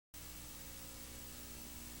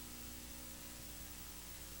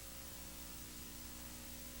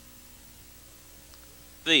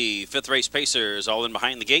The fifth race Pacers all in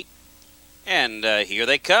behind the gate. And here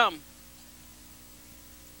they come.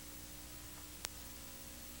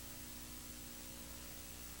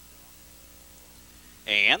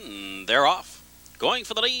 And they're off. Going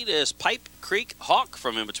for the lead is Pipe Creek Hawk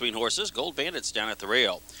from in between horses. Gold Bandit's down at the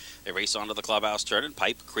rail. They race onto the clubhouse turn, and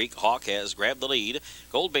Pipe Creek Hawk has grabbed the lead.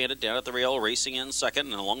 Gold Bandit down at the rail, racing in second,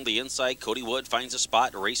 and along the inside, Cody Wood finds a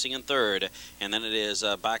spot, racing in third. And then it is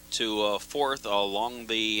back to fourth along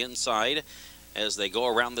the inside as they go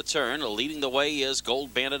around the turn. Leading the way is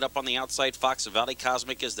Gold Bandit up on the outside. Fox Valley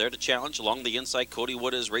Cosmic is there to challenge. Along the inside, Cody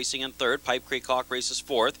Wood is racing in third. Pipe Creek Hawk races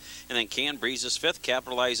fourth. And then Can Breeze is fifth.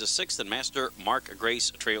 Capitalize is sixth. And Master Mark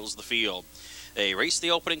Grace trails the field. They race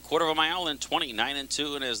the opening quarter of a mile in 29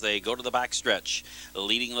 2, and as they go to the back stretch,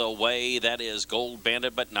 leading the way, that is Gold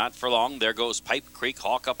Bandit, but not for long. There goes Pipe Creek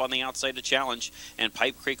Hawk up on the outside to challenge, and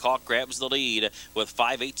Pipe Creek Hawk grabs the lead with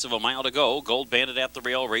 5/8 of a mile to go. Gold Bandit at the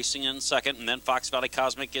rail, racing in second, and then Fox Valley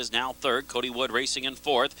Cosmic is now third. Cody Wood racing in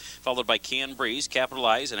fourth, followed by Can Breeze,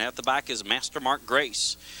 Capitalize, and at the back is Master Mark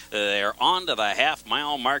Grace. They're on to the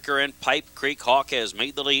half-mile marker, and Pipe Creek Hawk has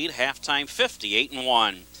made the lead. Halftime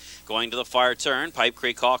 58-1. Going to the far turn, Pipe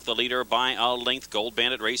Creek Hawk the leader by a length. Gold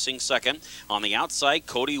Bandit racing second. On the outside,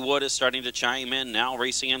 Cody Wood is starting to chime in, now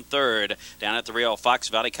racing in third. Down at the rail, Fox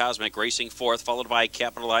Valley Cosmic racing fourth, followed by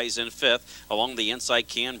Capitalize in fifth. Along the inside,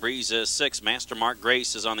 Can Breeze is sixth. Master Mark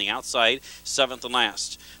Grace is on the outside, seventh and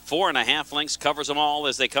last. 4.5 lengths covers them all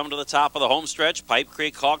as they come to the top of the home stretch. Pipe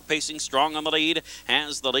Creek Hawk pacing strong on the lead,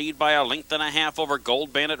 has the lead by a length and a half over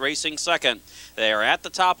Gold Bandit racing second. They are at the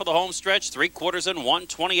top of the home stretch, 3/4 and 1,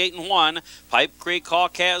 28-1. Pipe Creek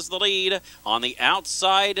Hawk has the lead. On the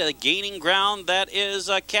outside, gaining ground, that is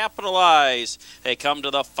Capitalize. They come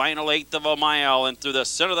to the final 1/8 of a mile, and through the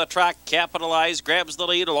center of the track, Capitalize grabs the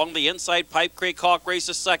lead. Along the inside, Pipe Creek Hawk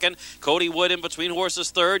races second. Cody Wood in between horses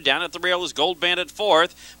third. Down at the rail is Gold Bandit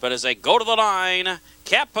fourth. But as they go to the line,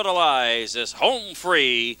 Capitalize is home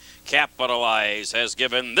free. Capitalize has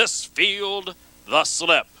given this field the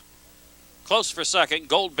slip. Close for second.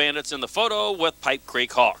 Gold Bandit's in the photo with Pipe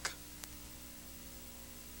Creek Hawk.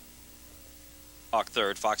 Hawk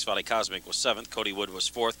third. Fox Valley Cosmic was seventh. Cody Wood was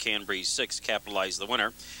fourth. Can Breeze sixth. Capitalize the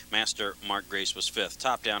winner. Master Mark Grace was fifth.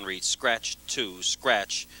 Top down reads scratch 2,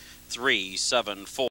 scratch 3, 7, 4.